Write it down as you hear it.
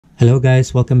Hello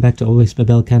guys, welcome back to Always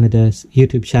Mabel Canada's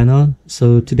YouTube channel.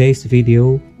 So today's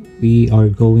video, we are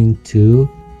going to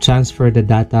transfer the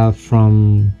data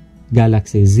from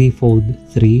Galaxy Z Fold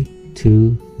 3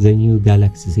 to the new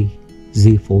Galaxy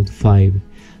Z Fold 5.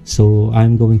 So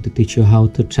I'm going to teach you how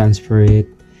to transfer it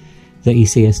the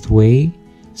easiest way.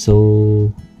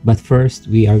 But first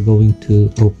we are going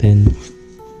to open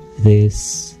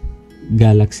this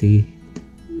Galaxy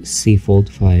Z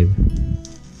Fold 5.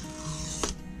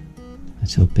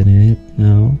 Let's open it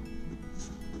now.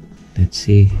 Let's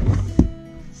see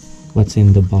what's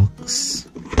in the box.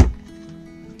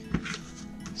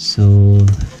 So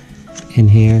in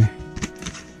here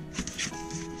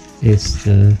is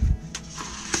the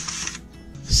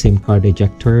SIM card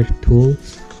ejector tool,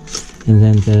 and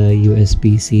then the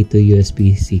USB-C to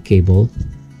USB-C cable,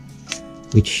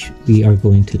 which we are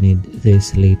going to need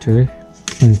this later,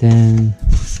 and then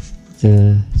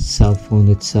the cell phone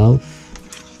itself.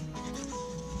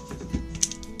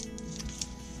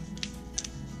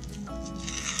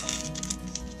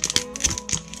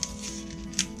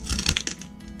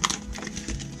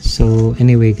 So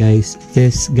anyway guys,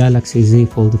 this Galaxy Z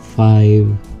Fold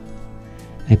 5,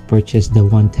 I purchased the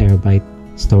 1TB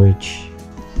storage.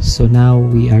 So now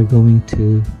we are going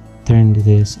to turn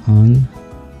this on.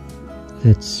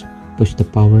 Let's push the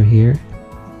power here.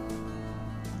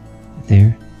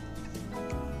 There.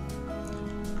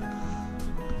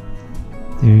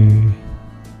 They're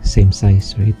same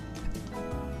size, right?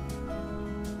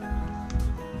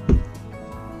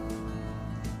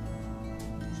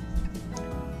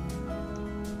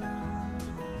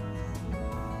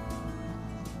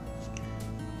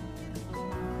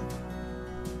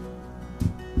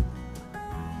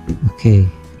 Okay,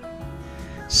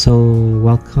 so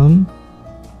welcome.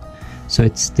 So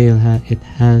it still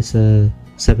has a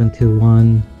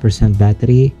 71%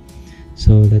 battery.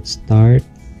 So let's start,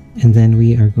 and then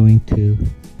we are going to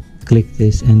click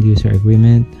this end user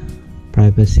agreement,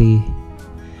 privacy.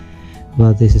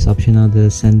 Well, this is optional,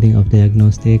 the sending of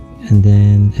diagnostic, and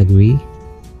then agree.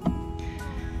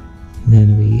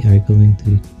 Then we are going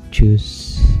to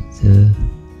choose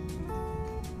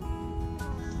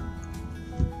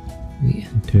we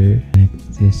enter,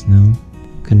 connect this now,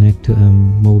 connect to a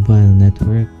mobile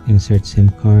network, insert SIM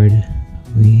card.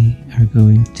 We are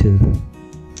going to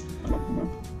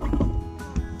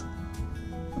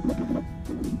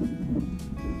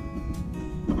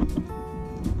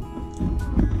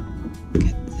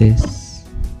get this.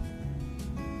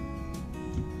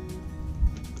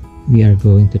 We are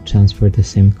going to transfer the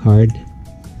SIM card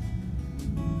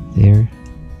there.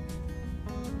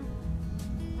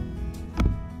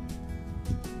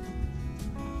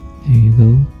 There you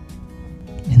go.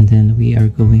 And then we are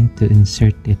going to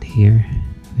insert it here.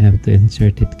 We have to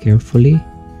insert it carefully.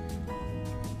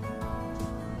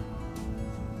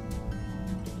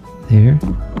 There.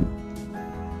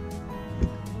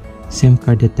 SIM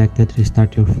card detected.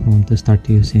 Restart your phone to start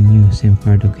using new SIM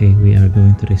card. Okay, we are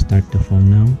going to restart the phone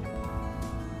now.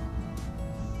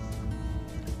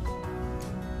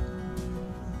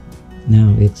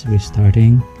 Now it's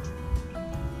restarting.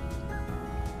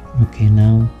 Okay,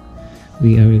 now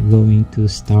we are going to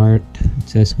start. It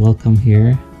says welcome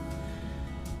here,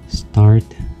 start,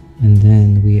 and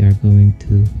then we are going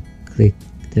to click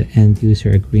the end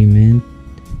user agreement,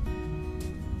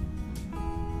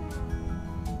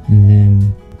 and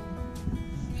then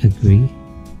agree.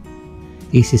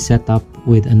 Easy setup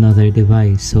with another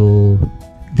device, so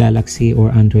Galaxy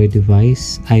or Android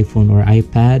device, iPhone or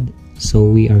iPad. So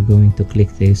we are going to click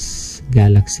this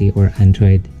Galaxy or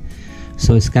Android.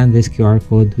 So scan this QR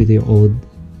code with your old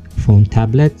phone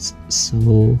tablets.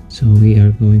 So we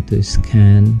are going to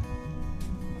scan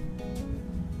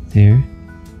there.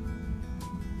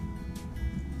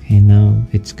 Okay, now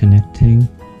it's connecting.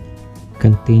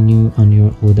 Continue on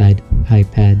your old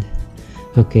iPad.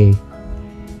 Okay,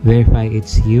 verify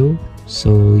it's you.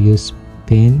 So use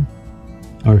PIN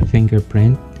or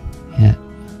fingerprint. Yeah.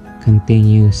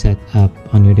 Continue setup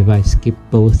on your device. Keep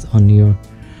both on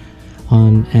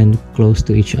and close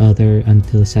to each other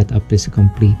until setup is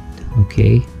complete.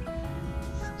 Okay,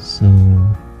 so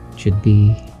it should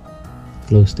be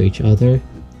close to each other.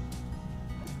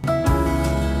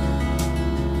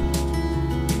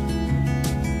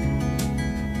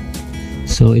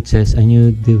 So it says a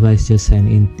new device just signed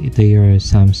into your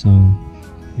Samsung.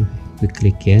 We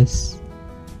click yes,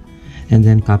 and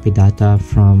then copy data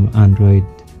from Android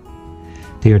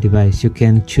to your device. You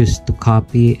can choose to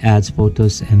copy, add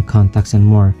photos and contacts and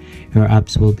more. Your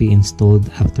apps will be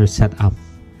installed after setup.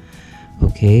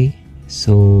 Okay,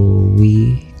 so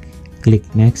we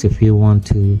click next if you want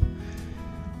to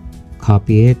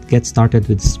copy it. Get started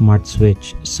with Smart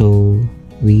Switch. So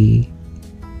we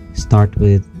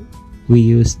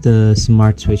use the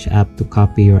Smart Switch app to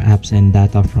copy your apps and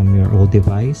data from your old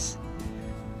device.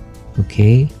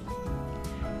 Okay,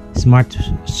 Smart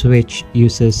Switch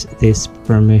uses these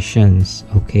permissions.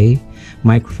 Okay,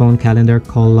 microphone, calendar,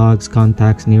 call logs,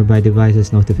 contacts, nearby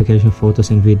devices, notification, photos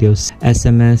and videos,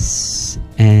 SMS,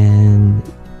 and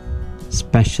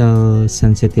special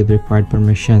sensitive required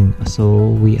permission. So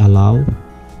we allow.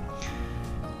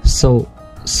 So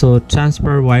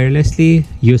transfer wirelessly,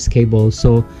 use cable.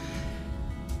 So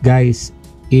guys,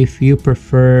 if you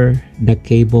prefer the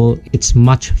cable, it's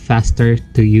much faster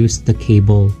to use the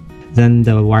cable than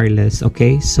the wireless.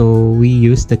 Okay, so we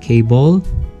use the cable.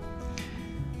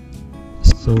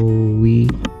 So we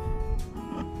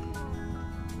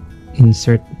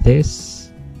insert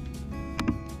this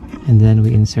and then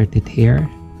we insert it here,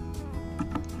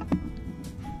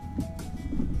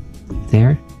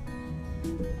 there.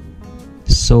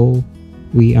 So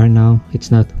we are now,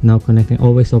 it's not now connecting.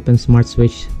 Always open Smart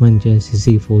Switch when just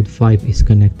Z Fold 5 is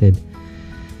connected.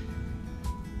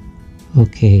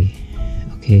 Okay,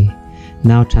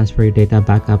 now transfer your data,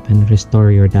 backup and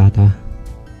restore your data.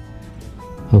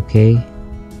 Okay,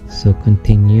 so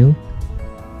continue.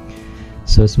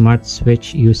 So Smart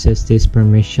Switch uses this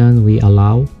permission, we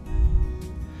allow.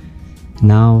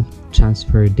 Now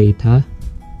transfer data.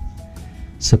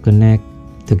 So connect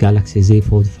to Galaxy Z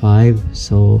Fold 5.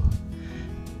 So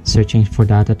searching for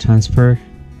data transfer.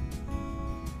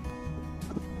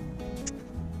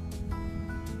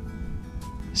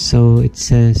 So it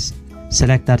says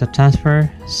select data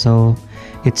transfer. So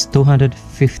it's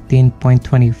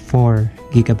 215.24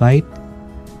 gigabyte.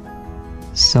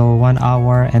 So 1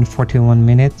 hour and 41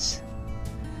 minutes.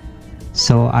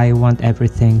 So I want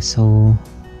everything, so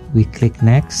we click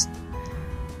next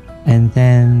and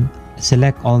then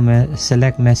select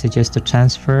select messages to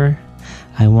transfer.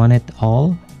 I want it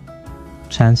all.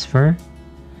 Transfer.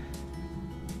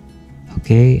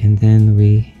 Okay, and then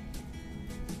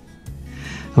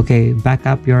back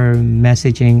up your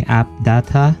messaging app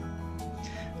data.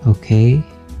 Okay,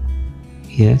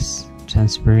 yes,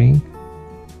 transferring.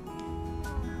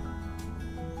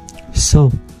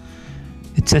 So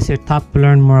it says here tap to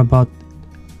learn more about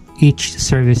each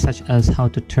service, such as how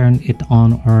to turn it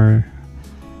on or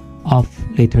off.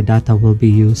 Later data will be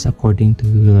used according to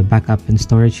the backup and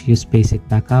storage. Use basic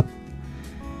backup.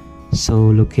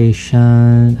 So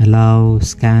location, allow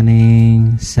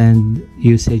scanning, send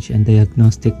usage and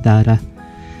diagnostic data.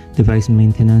 Device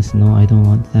maintenance, no, I don't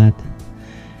want that.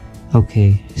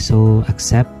 Okay, so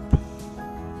accept.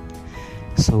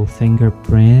 So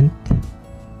fingerprint,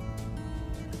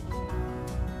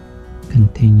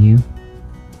 continue.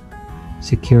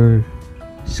 Secure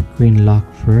screen lock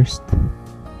first.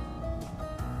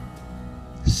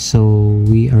 So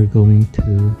we are going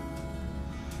to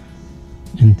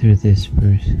enter this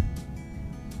first.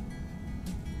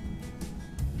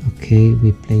 Okay,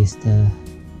 we place the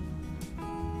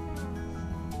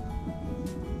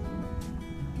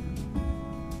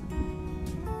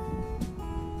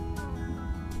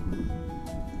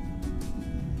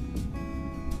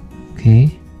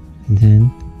okay, and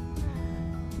then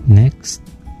next.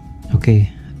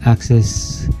 Okay,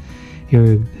 access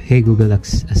your Hey Google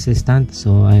Assistant.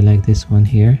 So I like this one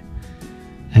here.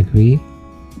 Agree.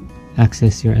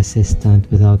 Access your assistant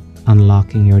without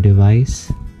unlocking your device.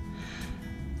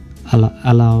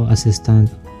 Allow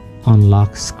assistant on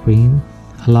lock screen.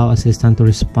 Allow assistant to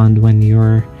respond when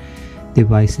your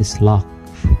device is locked.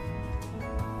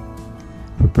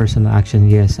 For personal action,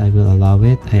 yes, I will allow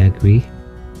it. I agree.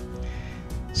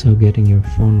 So getting your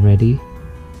phone ready.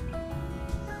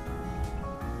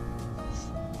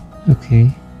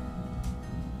 Okay.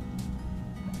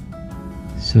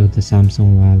 So the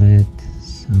Samsung wallet.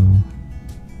 So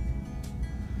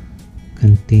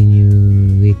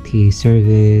continuity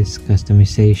service,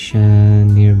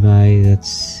 customization, nearby,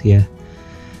 that's, yeah.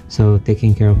 So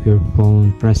taking care of your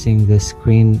phone, pressing the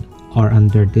screen or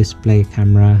under display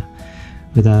camera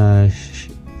with a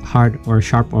hard or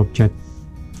sharp object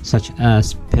such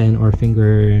as pen or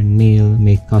fingernail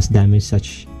may cause damage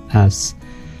such as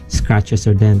scratches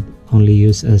or dent. Only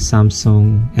use a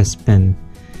Samsung S Pen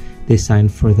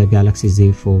designed for the Galaxy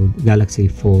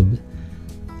Fold.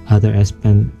 Other S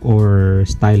Pen or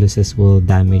styluses will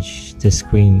damage the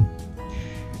screen.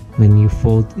 When you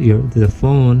fold the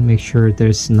phone, make sure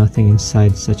there's nothing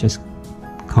inside such as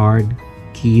card,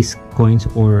 keys, coins,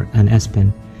 or an S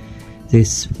Pen.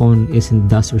 This phone isn't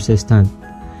dust resistant.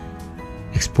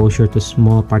 Exposure to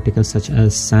small particles such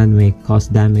as sand may cause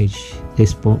damage.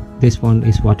 This phone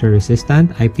is water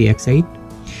resistant, IPX8.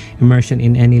 Immersion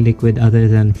in any liquid other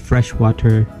than fresh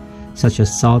water, such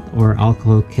as salt or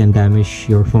alcohol, can damage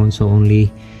your phone, so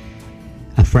only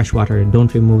fresh water.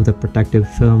 Don't remove the protective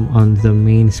film on the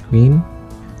main screen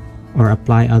or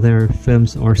apply other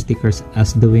films or stickers,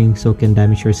 as doing so can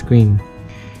damage your screen.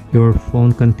 Your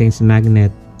phone contains a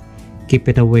magnet. Keep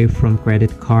it away from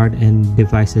credit card and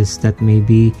devices that may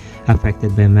be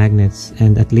affected by magnets,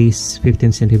 and at least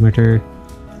 15 centimeters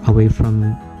away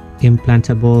from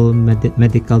implantable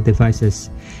medical devices.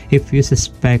 If you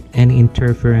suspect any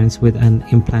interference with an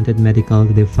implanted medical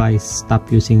device,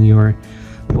 stop using your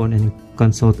phone and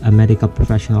consult a medical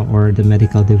professional or the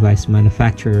medical device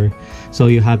manufacturer. So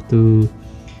you have to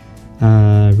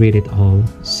read it all.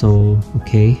 So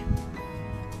okay,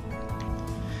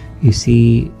 you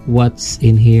see what's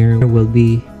in here will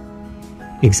be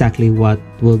exactly what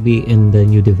will be in the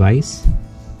new device.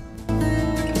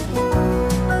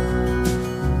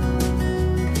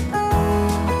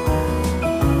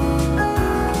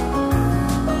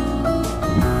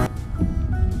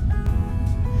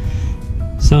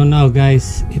 So now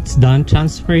guys, it's done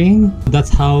transferring. That's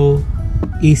how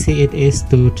easy it is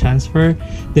to transfer.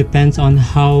 Depends on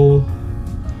how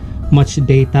much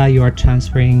data you are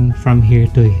transferring from here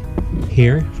to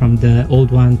here, from the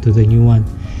old one to the new one.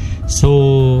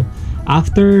 So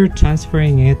after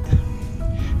transferring it,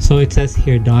 so it says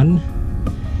here done.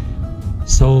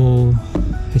 So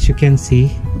as you can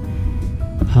see,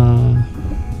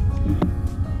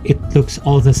 it looks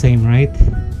all the same, right?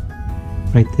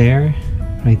 Right there,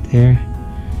 right there,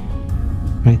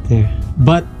 right there.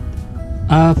 But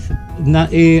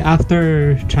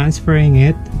after transferring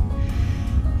it,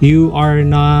 you are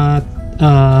not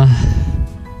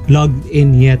logged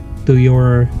in yet to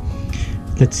your,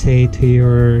 let's say, to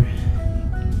your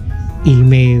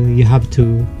email. You have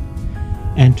to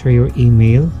enter your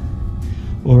email,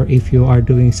 or if you are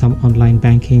doing some online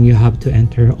banking, you have to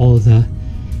enter all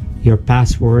your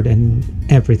password and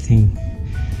everything.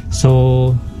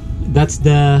 So that's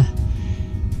the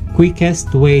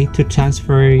quickest way to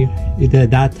transfer the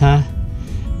data,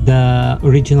 the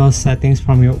original settings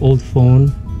from your old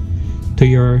phone to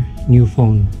your new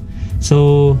phone.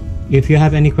 So if you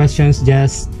have any questions,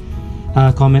 just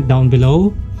comment down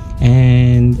below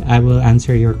and I will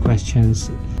answer your questions.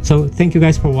 So thank you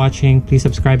guys for watching. Please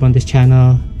subscribe on this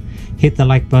channel, hit the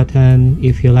like button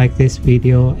if you like this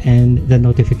video, and the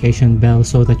notification bell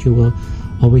so that you will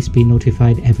always be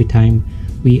notified every time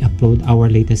we upload our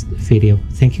latest video.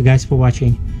 Thank you guys for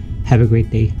watching. Have a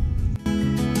great day.